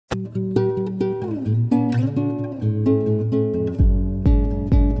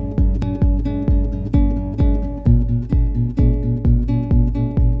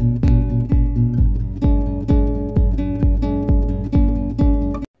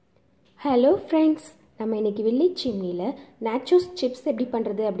Hello friends, நம்ம இன்றைக்கி village சிம்னியில் nachos chips எப்படி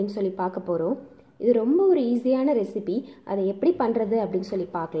பண்ணுறது அப்படின்னு சொல்லி பார்க்க போகிறோம். இது ரொம்ப ஒரு ஈஸியான ரெசிபி. அதை எப்படி பண்ணுறது அப்படின்னு சொல்லி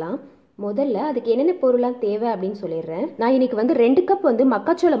பார்க்கலாம். முதல்ல அதுக்கு என்னென்ன பொருளாக தேவை அப்படின்னு சொல்லிடுறேன். நான் இன்றைக்கி 2 கப்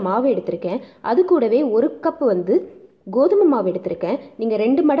மக்காச்சோள மாவு எடுத்திருக்கேன். அது கூடவே 1 கப் கோதுமை மாவு எடுத்திருக்கேன். நீங்கள்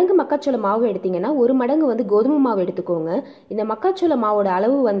 2 மடங்கு மக்காச்சோள மாவு எடுத்தீங்கன்னா 1 மடங்கு கோதுமை மாவு எடுத்துக்கோங்க. இந்த மக்காச்சோள மாவோட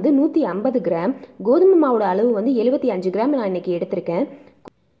அளவு 150 கிராம், கோதுமை மாவோட அளவு 75 கிராம் நான் இன்றைக்கி எடுத்திருக்கேன்.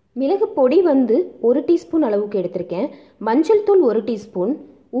 மிளகு பொடி 1 டீஸ்பூன் அளவுக்கு எடுத்திருக்கேன். மஞ்சள் தூள் 1 டீஸ்பூன்,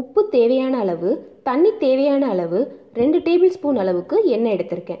 உப்பு தேவையான அளவு, தண்ணி தேவையான அளவு, 2 டேபிள் ஸ்பூன் அளவுக்கு எண்ணெய்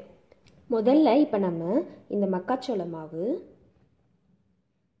எடுத்திருக்கேன். முதல்ல இப்போ நம்ம இந்த மக்காச்சோள மாவு,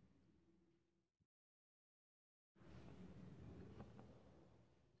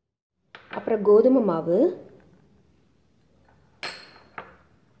 அப்புறம் கோதுமை மாவு,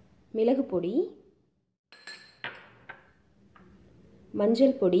 மிளகு பொடி,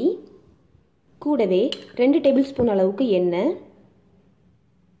 மஞ்சள் பொடி, கூடவே 2 டேபிள் ஸ்பூன் அளவுக்கு எண்ணெய்,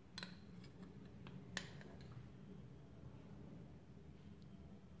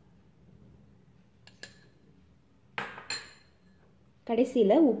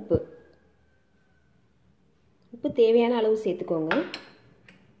 கடைசியில் உப்பு தேவையான அளவு சேர்த்துக்கோங்க.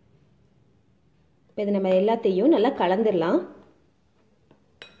 இப்போ இது நம்ம எல்லாத்தையும் நல்லா கலந்துடலாம்.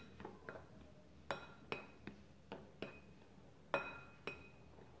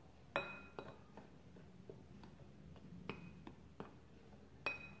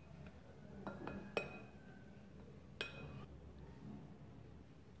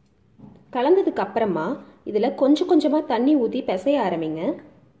 கலந்ததுக்கு அப்புறமா இதில் கொஞ்சம் கொஞ்சமாக தண்ணி ஊற்றி பிசைய ஆரம்பிங்க.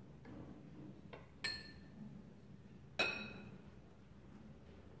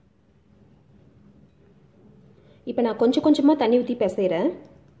 இப்போ நான் கொஞ்சம் கொஞ்சமாக தண்ணி ஊற்றி பிசைகிறேன்.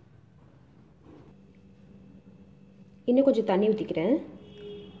 இன்னும் கொஞ்சம் தண்ணி ஊற்றிக்கிறேன்.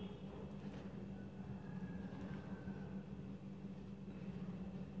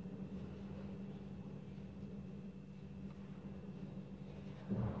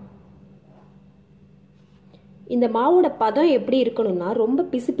 இந்த மாவோட பதம் எப்படி இருக்கணும்னா ரொம்ப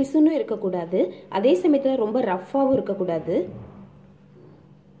பிசு பிசுன்னு இருக்கக்கூடாது, அதே சமயத்தில் ரொம்ப ரஃப்பாகவும் இருக்கக்கூடாது.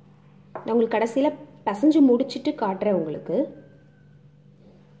 நான் உங்களுக்கு கடைசியில் பசைஞ்சு முடிச்சுட்டு காட்டுறேன். உங்களுக்கு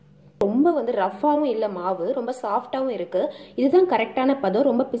ரொம்ப ரஃப்பாகவும் இல்லை, மாவு ரொம்ப சாஃப்டாகவும் இருக்குது. இதுதான் கரெக்டான பதம்.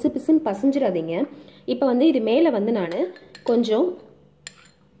 ரொம்ப பிசு பிசுன்னு பசைஞ்சிடாதீங்க. இப்போ இது மேலே நான் கொஞ்சம்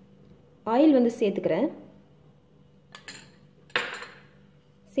ஆயில் சேர்த்துக்கிறேன்.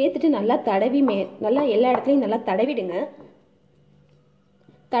 சேர்த்துட்டு நல்லா தடவி நல்லா எல்லா இடத்துலையும் நல்லா தடவிடுங்க.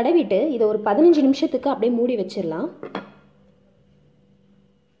 தடவிட்டு இதை ஒரு 15 நிமிஷத்துக்கு அப்படியே மூடி வச்சிடலாம்.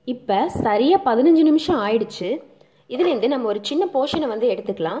 இப்போ சரியாக 15 நிமிஷம் ஆயிடுச்சு. இதுலேருந்து நம்ம ஒரு சின்ன போர்ஷனை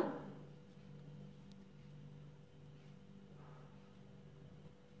எடுத்துக்கலாம்.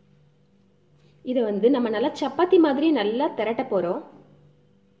 இதை நம்ம நல்லா சப்பாத்தி மாதிரி நல்லா திரட்ட போகிறோம்.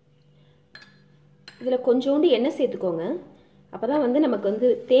 இதில் கொஞ்சோண்டு எண்ணெய் சேர்த்துக்கோங்க. அப்போ தான் நமக்கு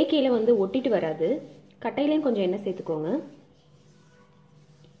தேக்கையில் ஒட்டிட்டு வராது. கட்டையிலையும் கொஞ்சம் எண்ணெய் சேர்த்துக்கோங்க.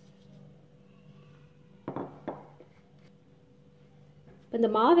 இப்போ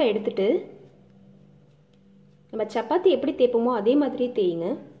இந்த மாவை எடுத்துட்டு நம்ம சப்பாத்தி எப்படி தேய்ப்போமோ அதே மாதிரி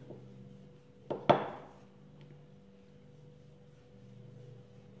தேய்ங்க.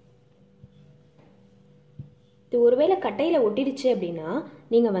 இது ஒருவேளை கட்டையில் ஒட்டிடுச்சு அப்படின்னா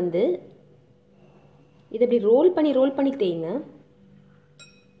நீங்கள் இதை இப்படி ரோல் பண்ணி தேய்ங்க.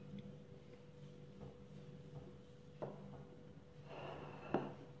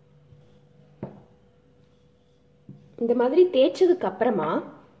 இந்த மாதிரி தேய்ச்சதுக்கு அப்புறமா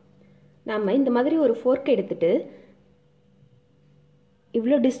நம்ம இந்த மாதிரி ஒரு ஃபோர்க் எடுத்துட்டு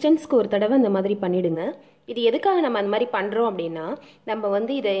இவ்வளோ டிஸ்டன்ஸ்க்கு ஒரு தடவை இந்த மாதிரி பண்ணிடுங்க. இது எதுக்காக நம்ம அந்த மாதிரி பண்ணுறோம் அப்படின்னா, நம்ம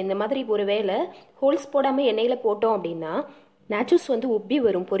இதை இந்த மாதிரி ஒரு வேளை ஹோல்ஸ் போடாமல் எண்ணெயில் போட்டோம் அப்படின்னா நாச்சோஸ் உப்பி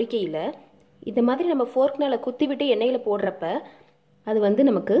வரும் பொரிக்கையில். இந்த மாதிரி நம்ம ஃபோர்க்னால் குத்தி விட்டு எண்ணெயில் போடுறப்ப அது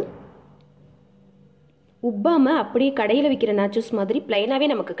நமக்கு உப்பாமல் அப்படியே கடையில் விற்கிற நாச்சோஸ் மாதிரி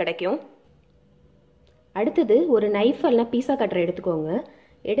பிளைனாகவே நமக்கு கிடைக்கும். அடுத்தது ஒரு நைஃப் இல்லைனா பீஸா கட்டரை எடுத்துக்கோங்க.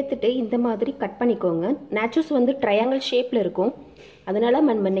 எடுத்துட்டு இந்த மாதிரி கட் பண்ணிக்கோங்க. நாச்சோஸ் ட்ரையாங்கிள் ஷேப்பில் இருக்கும். அதனால்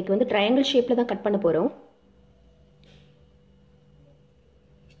நம்ம இன்னைக்கு ட்ரையாங்கிள் ஷேப்பில் தான் கட் பண்ண போகிறோம்.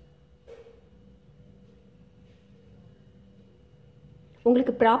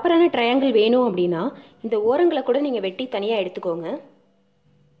 உங்களுக்கு ப்ராப்பரான ட்ரையாங்கிள் வேணும் அப்படின்னா இந்த ஓரங்களை கூட நீங்கள் வெட்டி தனியாக எடுத்துக்கோங்க.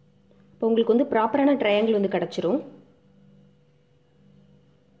 இப்போ உங்களுக்கு ப்ராப்பரான ட்ரையாங்கிள் கிடச்சிரும்.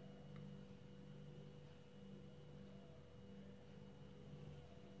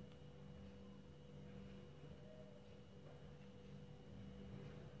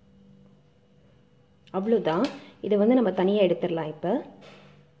 அவ்வளோதான். இதை நம்ம தனியாக எடுத்துடலாம். இப்போ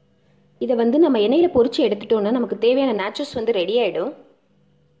இதை வந்து நம்ம எண்ணெயில் பொரிச்சு எடுத்துட்டோம்னா நமக்கு தேவையான நாச்சோஸ் வந்து ரெடி ஆகிடும்.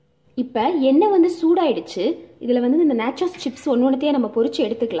 இப்போ எண்ணெய் வந்து சூடாயிடுச்சு. இதில் வந்து இந்த நாச்சோஸ் சிப்ஸ் ஒன்று ஒன்றுத்தையே நம்ம பொரிச்சு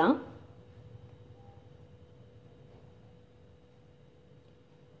எடுத்துக்கலாம்.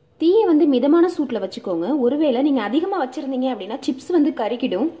 தீயை வந்து மிதமான சூட்டில் வச்சுக்கோங்க. ஒருவேளை நீங்கள் அதிகமாக வச்சுருந்தீங்க அப்படின்னா சிப்ஸ் வந்து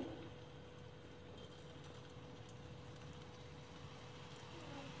கருகிடும்.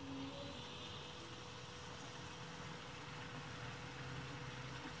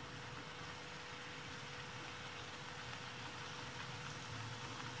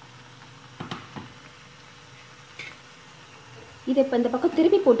 இதை இப்போ இந்த பக்கம்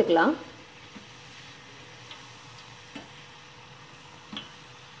திருப்பி போட்டுக்கலாம்.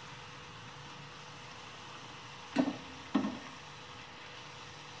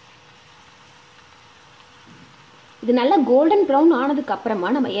 இது நல்லா கோல்டன் ப்ரௌன் ஆனதுக்கு அப்புறமா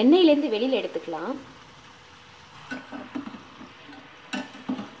நம்ம எண்ணெயிலேருந்து வெளியில் எடுத்துக்கலாம்.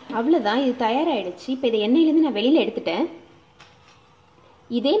 அவ்வளோதான், இது தயாராகிடுச்சு. இப்போ இதை எண்ணெயிலேருந்து நான் வெளியில் எடுத்துட்டேன்.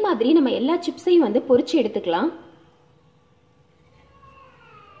 இதே மாதிரி நம்ம எல்லா சிப்ஸையும் வந்து பொரிச்சு எடுத்துக்கலாம்.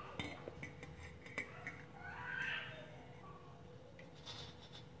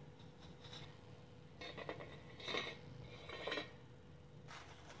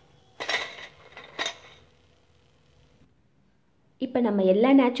 இப்போ நம்ம எல்லா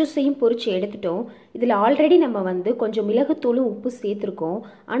நாச்சோஸையும் பொரிச்சு எடுத்துட்டோம். இதில் ஆல்ரெடி நம்ம வந்து கொஞ்சம் மிளகுத்தூளும் உப்பு சேர்த்துருக்கோம்.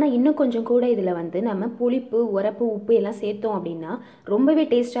 ஆனால் இன்னும் கொஞ்சம் கூட இதில் வந்து நம்ம புளிப்பு, உரப்பு, உப்பு எல்லாம் சேர்த்தோம் அப்படின்னா ரொம்பவே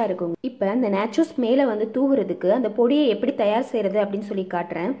டேஸ்ட்டாக இருக்கும். இப்போ இந்த நாச்சோஸ் மேலே வந்து தூவுறதுக்கு அந்த பொடியை எப்படி தயார் செய்கிறது அப்படின்னு சொல்லி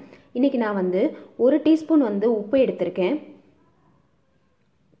காட்டுறேன். இன்றைக்கி நான் வந்து 1 டீஸ்பூன் வந்து உப்பு எடுத்திருக்கேன்.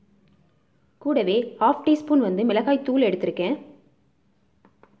 கூடவே 1/2 டீஸ்பூன் வந்து மிளகாய் தூள் எடுத்திருக்கேன்.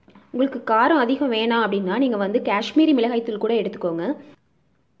 உங்களுக்கு காரம் அதிகம் வேணாம் அப்படின்னா நீங்கள் வந்து காஷ்மீரி மிளகாய் தூள் கூட எடுத்துக்கோங்க.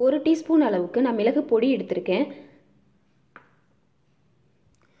 1 டீஸ்பூன் அளவுக்கு நான் மிளகு பொடி எடுத்திருக்கேன்.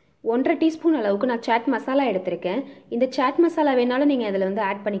 1/2 டீஸ்பூன் அளவுக்கு நான் சாட் மசாலா எடுத்திருக்கேன். இந்த சாட் மசாலா வேணாலும் நீங்கள் இதில் வந்து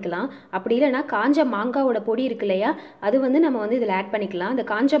ஆட் பண்ணிக்கலாம். அப்படி இல்லைனா காஞ்ச மாங்காவோட பொடி இருக்கு இல்லையா, அது வந்து நம்ம வந்து இதில் ஆட் பண்ணிக்கலாம். அந்த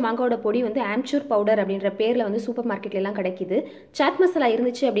காஞ்ச மாங்காவோட பொடி வந்து ஆம்ச்சூர் பவுடர் அப்படின்ற பேரில் வந்து சூப்பர் மார்க்கெட்லாம் கிடைக்கிது. சாட் மசாலா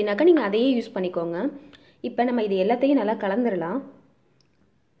இருந்துச்சு அப்படின்னாக்கா நீங்கள் அதையே யூஸ் பண்ணிக்கோங்க. இப்போ நம்ம இது எல்லாத்தையும் நல்லா கலந்துடலாம்.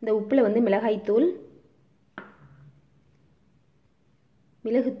 இந்த உப்பில் வந்து மிளகாய்த்தூள்,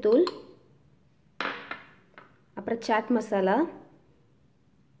 மிளகுத்தூள், அப்புறம் சாட் மசாலா,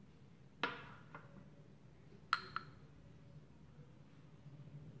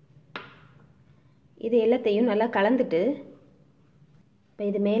 இது எல்லாத்தையும் நல்லா கலந்துட்டு இப்போ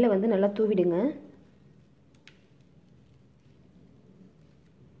இது மேலே வந்து நல்லா தூவிடுங்க.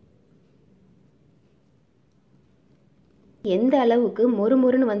 எந்த அளவுக்கு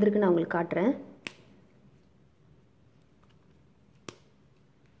மொறுமொறுன்னு வந்திருக்கு நான் உங்களுக்கு காட்டுறேன்.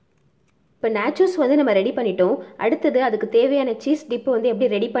 இப்போ நாச்சோஸ் வந்து நம்ம ரெடி பண்ணிட்டோம். அடுத்தது அதுக்கு தேவையான சீஸ் டிப்பு வந்து எப்படி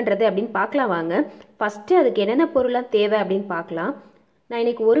ரெடி பண்ணுறது அப்படின்னு பார்க்கலாம் வாங்க. ஃபஸ்ட்டு அதுக்கு என்னென்ன பொருளாக தேவை அப்படின்னு பார்க்கலாம். நான்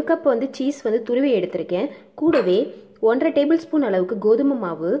இன்றைக்கி 1 கப் வந்து சீஸ் வந்து துருவி எடுத்திருக்கேன். கூடவே 1/2 டேபிள் ஸ்பூன் அளவுக்கு கோதுமை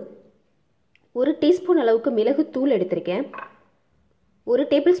மாவு, 1 டீஸ்பூன் அளவுக்கு மிளகுத்தூள் எடுத்திருக்கேன். 1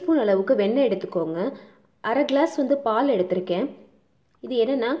 டேபிள் ஸ்பூன் அளவுக்கு வெண்ணெய் எடுத்துக்கோங்க. 1/2 கிளாஸ் வந்து பால் எடுத்திருக்கேன். இது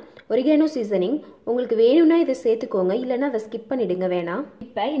என்னென்னா ஒரிகானோ சீசனிங். உங்களுக்கு வேணும்னா இதை சேர்த்துக்கோங்க, இல்லைன்னா அதை ஸ்கிப் பண்ணிடுங்க, வேணாம்.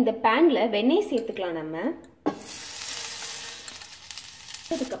 இப்போ இந்த பேனில் வெண்ணெய் சேர்த்துக்கலாம் நம்ம.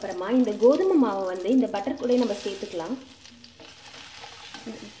 அதுக்கப்புறமா இந்த கோதுமை மாவை வந்து இந்த பட்டர் கூட நம்ம சேர்த்துக்கலாம்.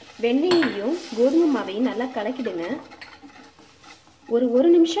 வெண்ணெயையும் கோதுமை மாவையும் நல்லா கலக்கிடுங்க. ஒரு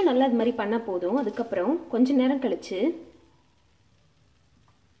நிமிஷம் நல்லா அது மாதிரி பண்ணால் போதும். அதுக்கப்புறம் கொஞ்சம் நேரம் கழிச்சு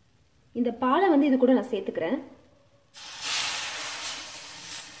இந்த பாலை வந்து இது கூட நான் சேர்த்துக்கிறேன்.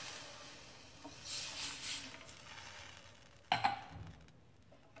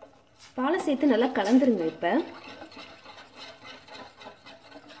 பாலை சேர்த்து நல்லா கலந்துருங்க. இப்போ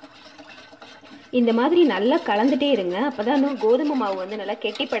இந்த மாதிரி நல்லா கலந்துட்டே இருங்க. அப்போதான் கோதுமை மாவு வந்து நல்லா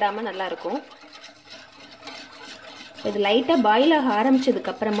கெட்டிப்படாமல் நல்லா இருக்கும். இது லைட்டாக பாயில் ஆக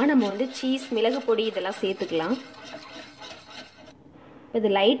ஆரம்பிச்சதுக்கப்புறமா நம்ம வந்து சீஸ், மிளகு பொடி இதெல்லாம் சேர்த்துக்கலாம். இது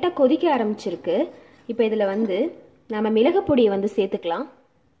லைட்டாக கொதிக்க ஆரம்பிச்சிருக்கு. இப்போ இதில் வந்து நம்ம மிளகு பொடியை வந்து சேர்த்துக்கலாம்.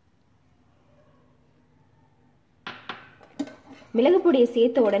 மிளகு பொடியை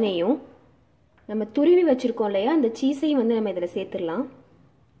சேர்த்த உடனேயும் நம்ம துருவி வச்சுருக்கோம் இல்லையா, அந்த சீஸையும் வந்து நம்ம இதில் சேர்த்துடலாம்.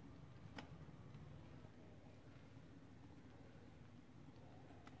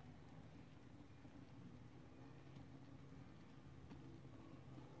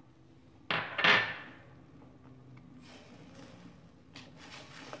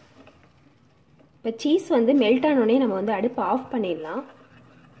 இப்போ சீஸ் வந்து மெல்ட் ஆனோடனே நம்ம வந்து அடுப்பை ஆஃப் பண்ணிடலாம்.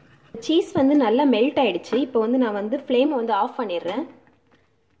 சீஸ் வந்து நல்லா மெல்ட் ஆகிடுச்சு. இப்போ வந்து நான் வந்து ஃப்ளேமை வந்து ஆஃப் பண்ணிடுறேன்.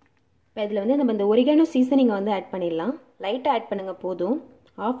 இப்போ இதில் வந்து நம்ம இந்த ஒரிகானோ சீசனிங்கை வந்து ஆட் பண்ணிடலாம். லைட்டாக ஆட் பண்ணுங்கள் போதும்.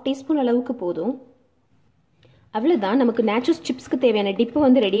 1/2 டீஸ்பூன் அளவுக்கு போதும். அவ்வளோதான், நமக்கு நேச்சோஸ் சிப்ஸ்க்கு தேவையான டிப்பு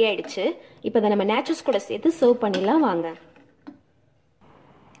வந்து ரெடி ஆயிடுச்சு. இப்போ அதை நம்ம நேச்சோஸ் கூட சேர்த்து சர்வ் பண்ணிடலாம் வாங்க.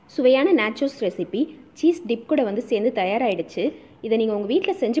 சுவையான நேச்சோஸ் ரெசிபி சீஸ் டிப் கூட வந்து சேர்ந்து தயாராகிடுச்சு. இதை நீங்கள் உங்கள்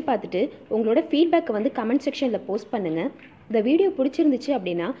வீட்டில் செஞ்சு பார்த்துட்டு உங்களோட ஃபீட்பேக்கை வந்து கமெண்ட் செக்ஷனில் போஸ்ட் பண்ணுங்கள். இந்த வீடியோ பிடிச்சிருந்துச்சு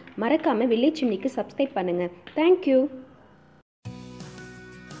அப்படின்னா மறக்காமல் வில்லேஜ் சிம்னிக்கு சப்ஸ்கிரைப் பண்ணுங்கள். தேங்க்யூ.